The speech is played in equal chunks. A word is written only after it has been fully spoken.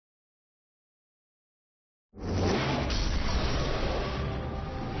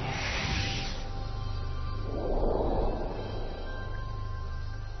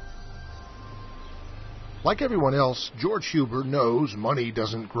Like everyone else, George Huber knows money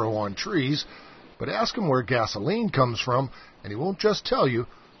doesn't grow on trees, but ask him where gasoline comes from, and he won't just tell you,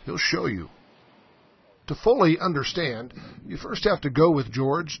 he'll show you. To fully understand, you first have to go with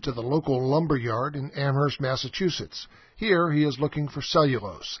George to the local lumber yard in Amherst, Massachusetts. Here he is looking for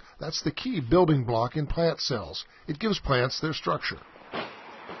cellulose. That's the key building block in plant cells. It gives plants their structure.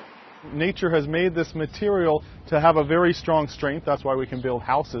 Nature has made this material to have a very strong strength. That's why we can build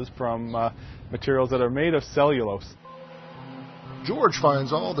houses from materials that are made of cellulose. George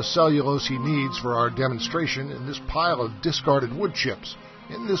finds all the cellulose he needs for our demonstration in this pile of discarded wood chips.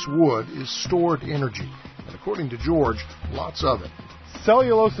 In this wood is stored energy, and according to George, lots of it.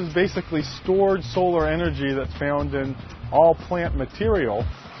 Cellulose is basically stored solar energy that's found in all plant material.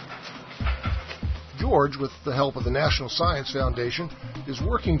 George, with the help of the National Science Foundation, is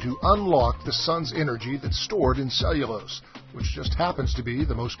working to unlock the sun's energy that's stored in cellulose, which just happens to be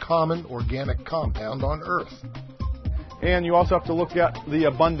the most common organic compound on Earth. And you also have to look at the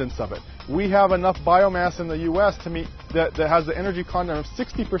abundance of it. We have enough biomass in the U.S. to meet that has the energy content of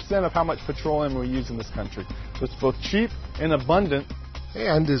 60% of how much petroleum we use in this country. So it's both cheap and abundant.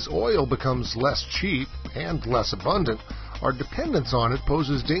 And as oil becomes less cheap and less abundant, our dependence on it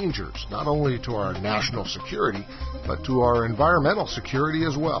poses dangers, not only to our national security, but to our environmental security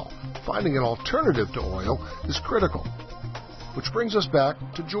as well. Finding an alternative to oil is critical. Which brings us back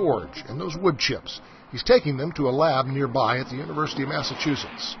to George and those wood chips. He's taking them to a lab nearby at the University of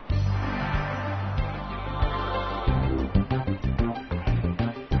Massachusetts.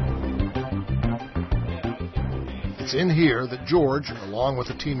 It's in here that George, along with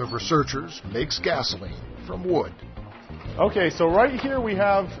a team of researchers, makes gasoline from wood. Okay, so right here we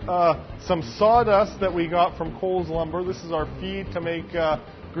have some sawdust that we got from Coles Lumber. This is our feed to make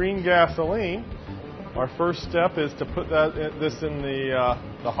green gasoline. Our first step is to put this in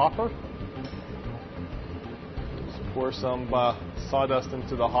the hopper. Just pour some sawdust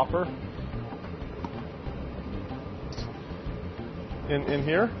into the hopper. In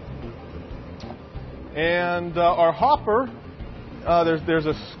here. And our hopper, there's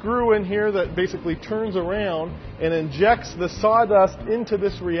a screw in here that basically turns around and injects the sawdust into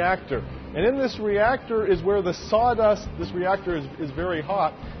this reactor. And in this reactor is where the sawdust, this reactor is very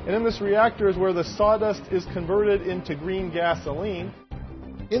hot, and in this reactor is where the sawdust is converted into green gasoline.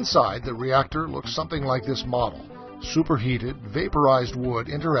 Inside, the reactor looks something like this model. Superheated, vaporized wood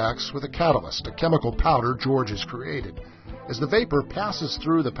interacts with a catalyst, a chemical powder George has created. As the vapor passes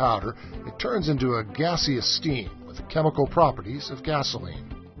through the powder, it turns into a gaseous steam with the chemical properties of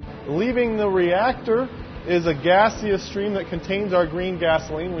gasoline. Leaving the reactor is a gaseous stream that contains our green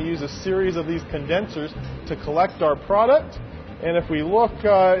gasoline. We use a series of these condensers to collect our product. And if we look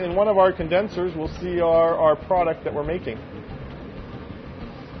in one of our condensers, we'll see our product that we're making.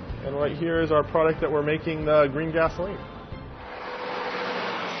 And right here is our product that we're making, the green gasoline.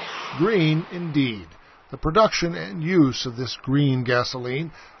 Green indeed. The production and use of this green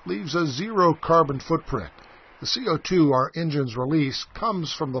gasoline leaves a zero carbon footprint. The CO2 our engines release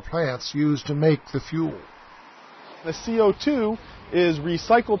comes from the plants used to make the fuel. The CO2 is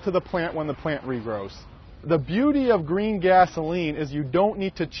recycled to the plant when the plant regrows. The beauty of green gasoline is you don't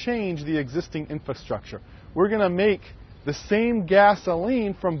need to change the existing infrastructure. We're going to make the same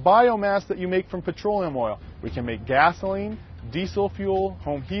gasoline from biomass that you make from petroleum oil. We can make gasoline, diesel fuel,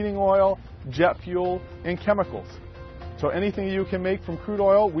 home heating oil, jet fuel, and chemicals. So anything you can make from crude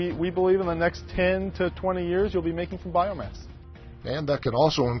oil, we believe in the next 10 to 20 years you'll be making from biomass. And that can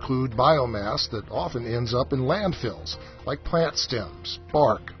also include biomass that often ends up in landfills, like plant stems,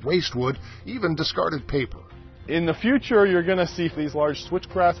 bark, waste wood, even discarded paper. In the future, you're going to see these large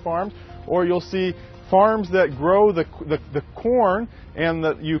switchgrass farms, or you'll see farms that grow the corn, and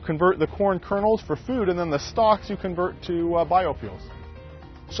that you convert the corn kernels for food, and then the stalks you convert to biofuels.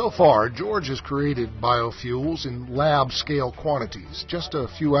 So far, George has created biofuels in lab-scale quantities, just a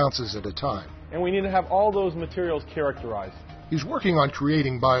few ounces at a time. And we need to have all those materials characterized. He's working on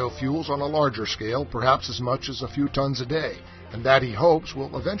creating biofuels on a larger scale, perhaps as much as a few tons a day, and that he hopes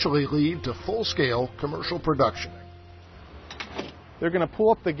will eventually lead to full-scale commercial production. They're going to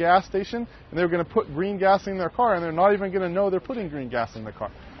pull up the gas station, and they're going to put green gasoline in their car, and they're not even going to know they're putting green gasoline in the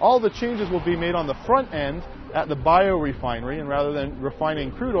car. All the changes will be made on the front end at the biorefinery, and rather than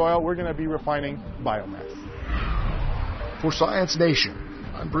refining crude oil, we're going to be refining biomass. For Science Nation,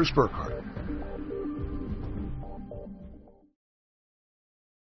 I'm Bruce Burkhardt.